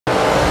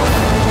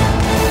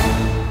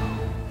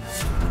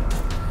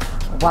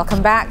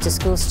Welcome back to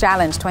Schools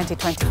Challenge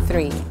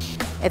 2023.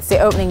 It's the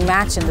opening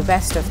match in the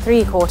best of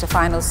 3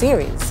 quarter-final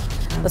series.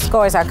 The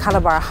scores are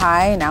Calabar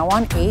High now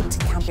on 8,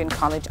 Campion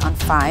College on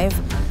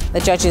 5. The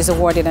judges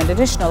awarded an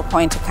additional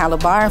point to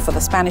Calabar for the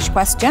Spanish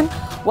question.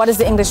 What is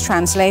the English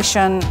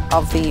translation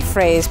of the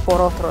phrase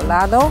por otro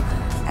lado?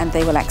 And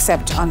they will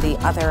accept on the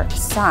other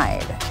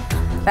side.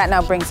 That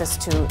now brings us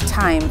to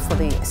time for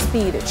the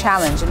speed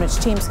challenge, in which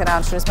teams can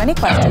answer as many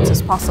questions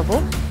as possible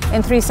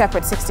in 3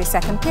 separate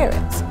 60-second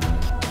periods.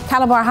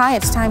 Calabar High,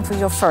 it's time for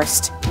your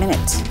first minute.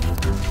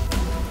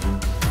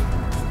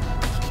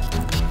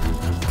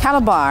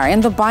 Calabar,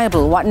 in the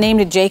Bible, what name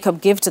did Jacob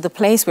give to the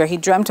place where he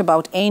dreamt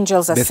about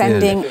angels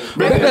ascending?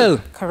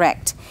 Bethel.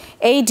 Correct.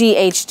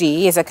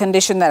 ADHD is a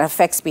condition that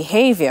affects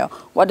behavior.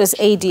 What does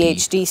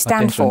ADHD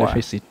stand for?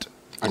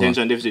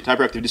 Attention deficit,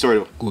 hyperactive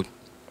disorder. Good.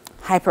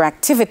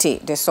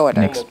 Hyperactivity disorder.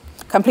 Next.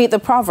 Complete the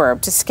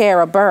proverb, to scare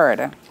a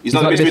bird. He's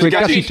not the best way to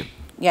catch it.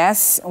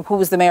 Yes. Who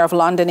was the mayor of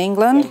London,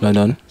 England?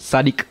 London.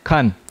 Sadiq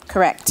Khan.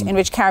 Correct. In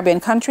which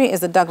Caribbean country is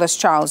the Douglas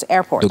Charles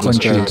Airport? Douglas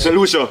Charles. St.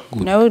 Lucia.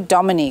 No,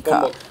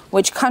 Dominica.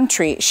 Which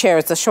country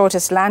shares the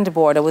shortest land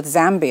border with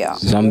Zambia?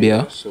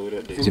 Zambia.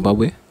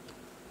 Zimbabwe.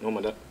 No,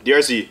 man.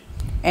 DRC.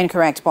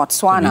 Incorrect.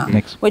 Botswana.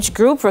 Next. Which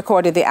group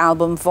recorded the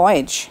album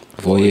Voyage?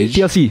 Voyage.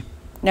 TLC.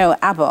 No,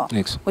 ABBA.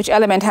 Next. Which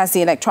element has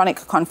the electronic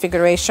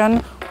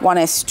configuration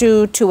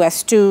 1s2,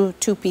 2s2,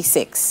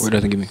 2p6? What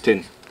does it give me?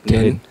 10.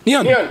 10.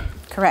 Neon.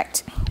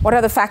 Correct. What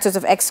are the factors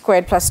of x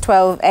squared plus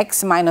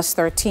 12x minus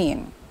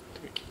 13?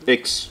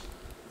 X.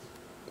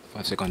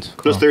 5 seconds.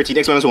 Plus 13,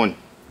 X minus 1.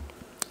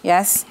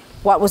 Yes.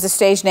 What was the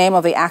stage name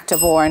of the actor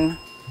born?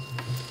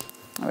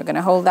 We're going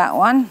to hold that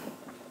one.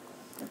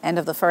 End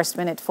of the first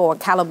minute for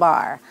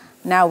Calabar.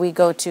 Now we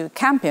go to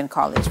Campion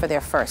College for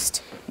their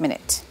first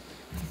minute.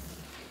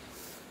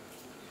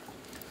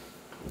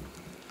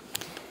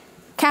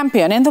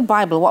 Campion, in the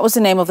Bible, what was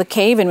the name of the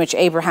cave in which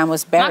Abraham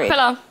was buried?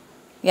 Machpelah.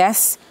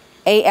 Yes.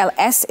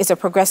 ALS is a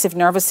progressive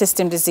nervous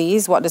system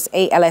disease. What does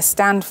ALS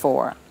stand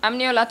for?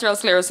 Amyotrophic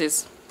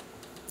sclerosis.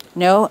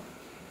 No,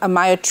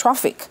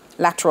 amyotrophic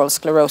lateral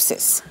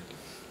sclerosis.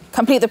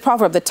 Complete the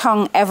proverb, the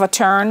tongue ever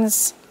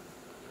turns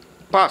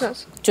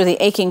Pass. to the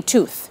aching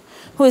tooth.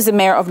 Who is the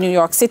mayor of New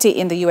York City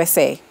in the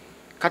USA?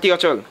 Cathy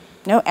Ochol.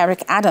 No,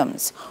 Eric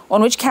Adams.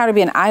 On which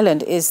Caribbean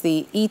island is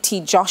the E.T.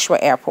 Joshua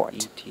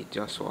Airport? E.T.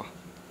 Joshua.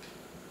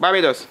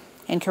 Barbados.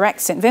 Incorrect,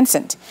 St.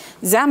 Vincent.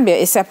 Zambia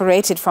is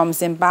separated from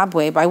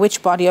Zimbabwe by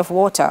which body of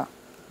water?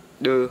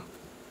 The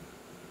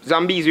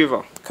Zambeze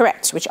River.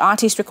 Correct. Which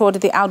artist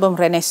recorded the album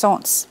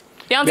Renaissance?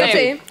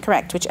 Beyonce.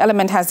 Correct. Which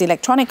element has the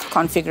electronic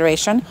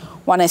configuration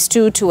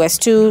 1s2,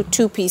 2s2,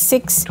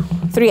 2p6,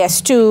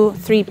 3s2,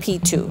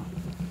 3p2?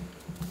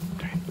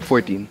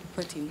 14.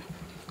 14.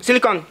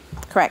 Silicon.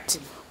 Correct.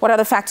 What are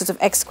the factors of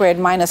x squared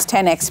minus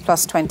 10x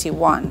plus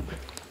 21?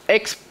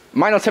 X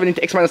minus 7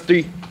 into X minus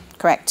 3.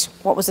 Correct.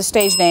 What was the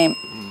stage name?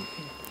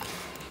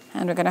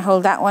 And we're going to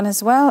hold that one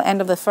as well. End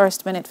of the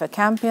first minute for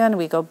Campion.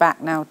 We go back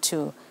now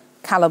to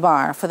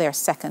Calabar for their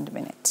second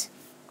minute.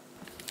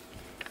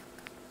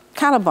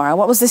 Calabar,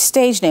 what was the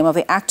stage name of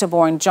the actor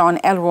born John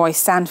Elroy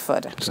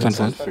Sanford?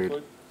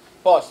 Stanford.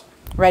 Pause.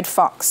 Red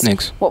Fox.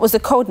 Next. What was the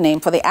code name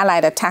for the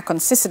Allied attack on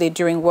Sicily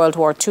during World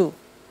War II?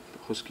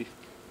 Husky.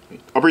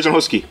 Operation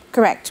Husky.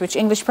 Correct. Which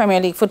English Premier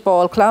League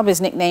football club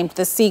is nicknamed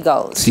the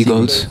Seagulls?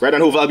 Seagulls. Right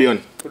on Hove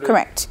Albion.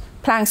 Correct.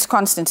 Planck's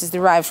constant is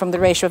derived from the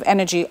ratio of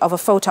energy of a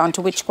photon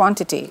to which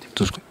quantity?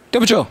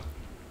 Temperature.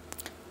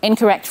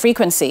 Incorrect.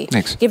 Frequency.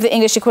 Next. Give the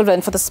English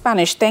equivalent for the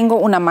Spanish. Tengo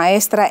una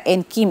maestra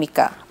en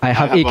química. I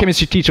have a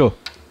chemistry teacher.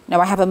 No,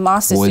 I have a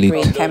master's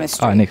degree in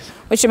chemistry. Next.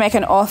 Which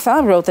Jamaican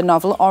author wrote the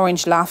novel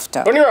Orange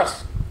Laughter?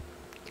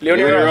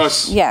 Leonie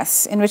Ross.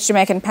 Yes. In which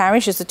Jamaican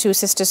parish is the Two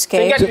Sisters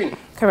Cave?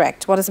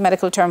 Correct. What is the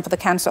medical term for the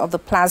cancer of the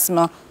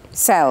plasma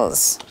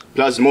cells?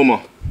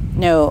 Plasmoma.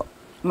 No,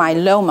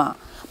 myeloma.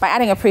 By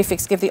adding a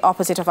prefix, give the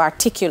opposite of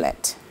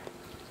articulate.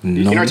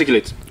 No.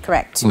 Inarticulate.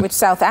 Correct. Which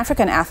South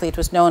African athlete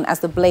was known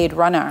as the Blade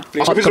Runner?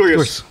 Oscar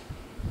Pistorius.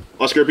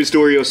 Oscar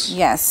Pistorius.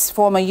 Yes.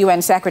 Former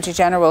UN Secretary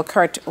General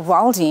Kurt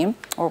Waldheim,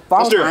 or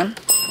Waldheim.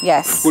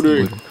 Yes.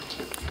 Good.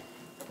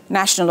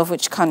 National of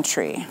which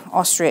country?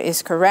 Austria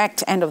is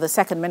correct. End of the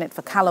second minute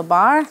for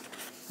Calabar.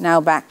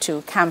 Now back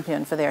to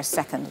Campion for their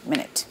second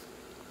minute.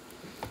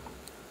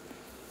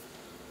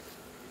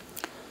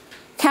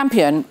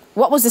 Campion,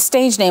 what was the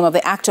stage name of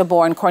the actor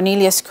born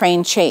Cornelius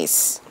Crane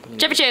Chase?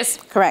 Chevy Chase.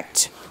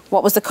 Correct.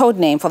 What was the code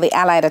name for the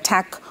Allied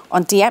attack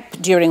on Dieppe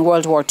during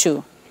World War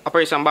II?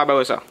 Operation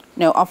Barbarossa.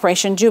 No,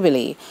 Operation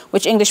Jubilee.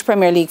 Which English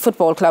Premier League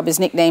football club is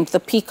nicknamed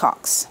the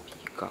Peacocks?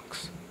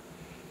 Peacocks.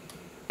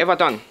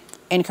 Everton.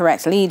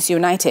 Incorrect. Leeds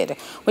United.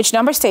 Which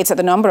number states that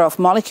the number of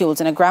molecules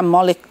in a gram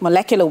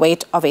molecular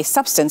weight of a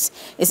substance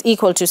is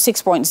equal to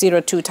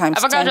 6.02 times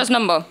 10? Avogadro's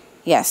number.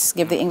 Yes.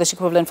 Give the English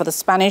equivalent for the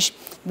Spanish.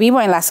 Vivo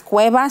en las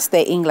cuevas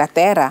de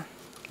Inglaterra.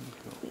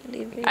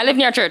 I live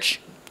near a church.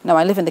 No,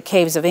 I live in the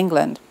caves of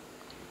England.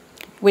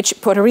 Which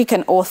Puerto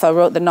Rican author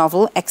wrote the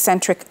novel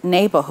Eccentric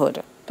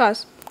Neighborhood?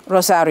 Pass.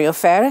 Rosario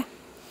Ferre.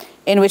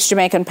 In which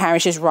Jamaican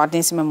parish is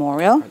Rodney's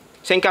Memorial?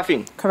 St.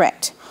 Catherine.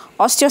 Correct.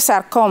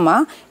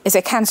 Osteosarcoma is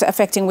a cancer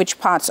affecting which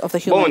parts of the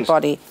human Bones.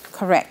 body?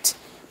 Correct.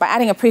 By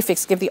adding a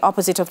prefix, give the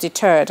opposite of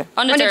deterred.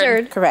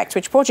 Undeterred. Correct.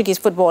 Which Portuguese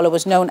footballer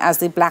was known as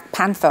the Black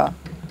Panther?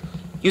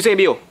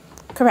 Eusebio.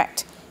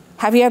 Correct.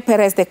 Javier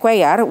Pérez de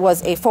Cuellar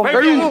was a former...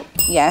 Peru.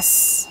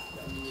 Yes.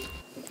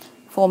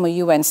 Former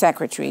UN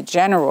Secretary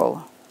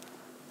General,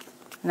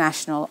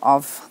 national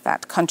of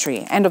that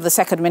country. End of the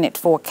second minute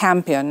for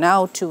Campion.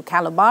 Now to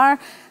Calabar.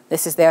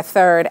 This is their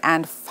third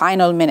and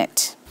final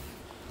minute.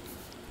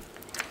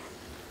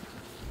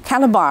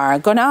 Calabar,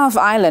 Gonaïves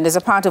Island is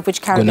a part of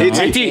which Caribbean Gonaïves.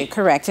 country? Haiti.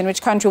 Correct. In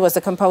which country was the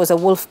composer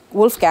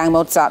Wolfgang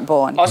Mozart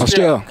born?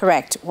 Austria.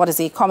 Correct. What is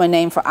the common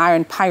name for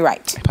iron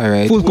pyrite?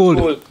 Pyrite. Full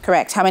gold.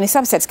 Correct. How many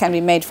subsets can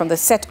be made from the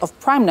set of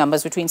prime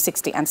numbers between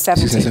 60 and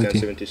 70? 70.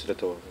 70, so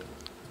that's all.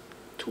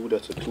 2,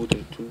 that's a 2,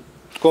 then 2.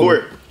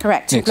 4.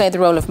 Correct. Who Next. played the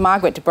role of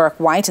Margaret Burke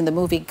White in the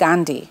movie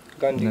Gandhi?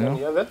 Gandhi.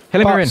 Helen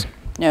Mirren.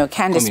 No,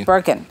 Candice Come here.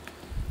 Bergen.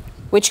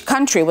 Which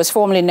country was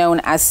formerly known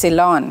as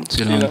Ceylon?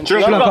 Ceylon.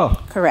 Sri Lanka.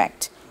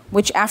 Correct.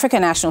 Which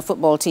African national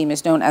football team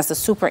is known as the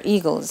Super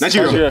Eagles?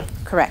 Nigeria.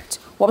 Correct.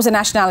 What was the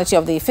nationality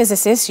of the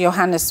physicist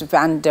Johannes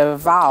van der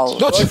Waal?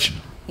 Dutch.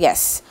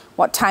 Yes.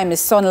 What time is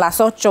son las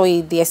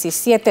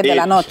 8:17 de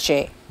la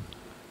noche?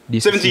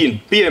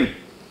 17 p.m.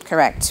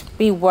 Correct.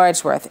 B.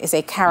 Wordsworth is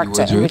a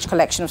character in Wordsworth. which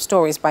collection of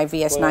stories by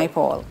V.S.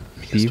 Naipaul?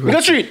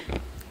 Middle Street.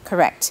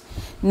 Correct.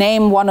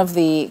 Name one of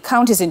the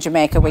counties in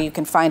Jamaica where you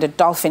can find a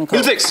dolphin cove.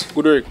 Middlesex.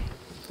 Good work.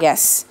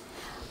 Yes.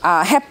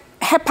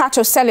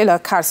 Hepatocellular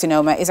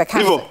carcinoma is a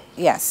cancer. Liver.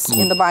 Yes,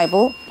 in the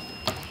Bible.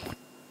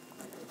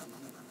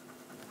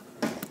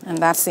 And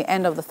that's the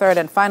end of the third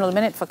and final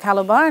minute for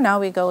Calabar. Now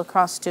we go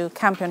across to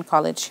Campion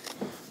College.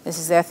 This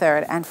is their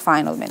third and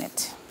final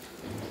minute.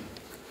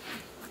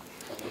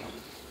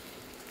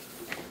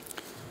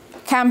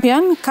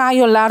 Campion,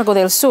 Cayo Largo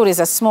del Sur is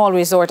a small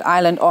resort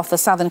island off the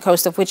southern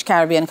coast of which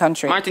Caribbean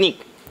country?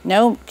 Martinique.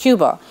 No,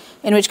 Cuba.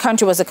 In which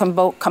country was the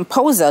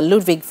composer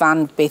Ludwig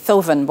van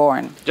Beethoven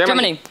born?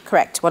 Germany.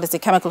 Correct. What is the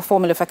chemical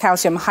formula for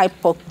calcium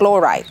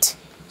hypochlorite?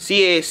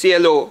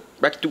 CaClO.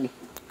 Bracket 2.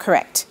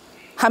 Correct.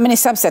 How many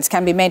subsets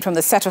can be made from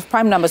the set of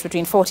prime numbers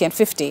between 40 and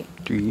 50?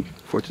 3,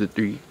 4 to the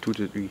 3, 2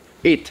 to the 3.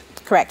 8.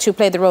 Correct. Who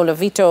played the role of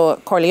Vito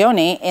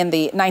Corleone in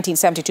the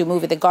 1972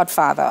 movie The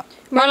Godfather?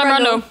 Marlon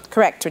Brando.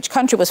 Correct. Which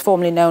country was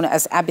formerly known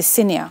as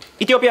Abyssinia?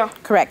 Ethiopia.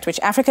 Correct. Which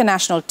African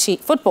national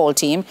football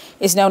team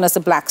is known as the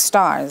Black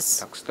Stars?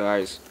 Black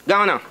Stars.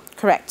 Ghana.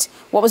 Correct.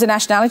 What was the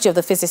nationality of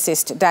the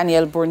physicist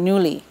Daniel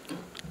Bernoulli?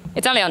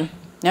 Italian.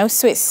 No,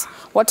 Swiss.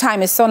 What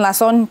time is son las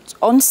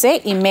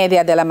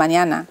 11:30 de la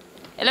mañana?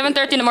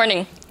 11:30 in the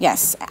morning.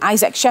 Yes.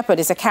 Isaac Shepard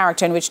is a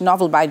character in which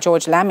novel by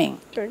George Lamming?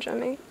 George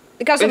Lamming.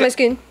 The Castle of My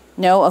Skin.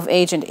 No, of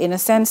Age and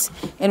Innocence.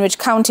 In which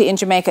county in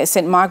Jamaica is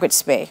St.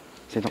 Margaret's Bay?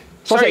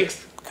 Sorry.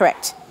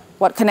 Correct.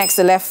 What connects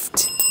the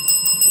left?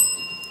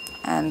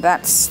 And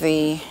that's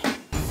the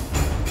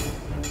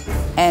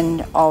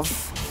end of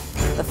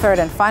the third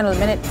and final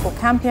minute for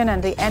Campion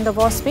and the end of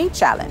our speed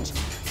challenge.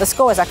 The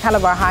scores are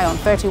Calabar High on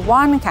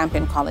 31,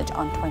 Campion College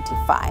on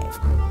 25.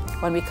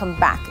 When we come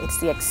back, it's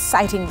the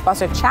exciting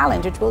buzzer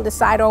challenge which will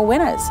decide our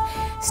winners.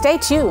 Stay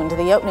tuned to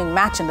the opening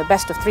match in the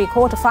best of three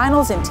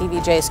quarterfinals in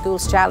TVJ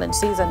Schools Challenge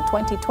Season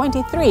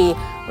 2023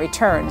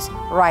 returns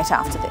right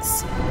after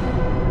this.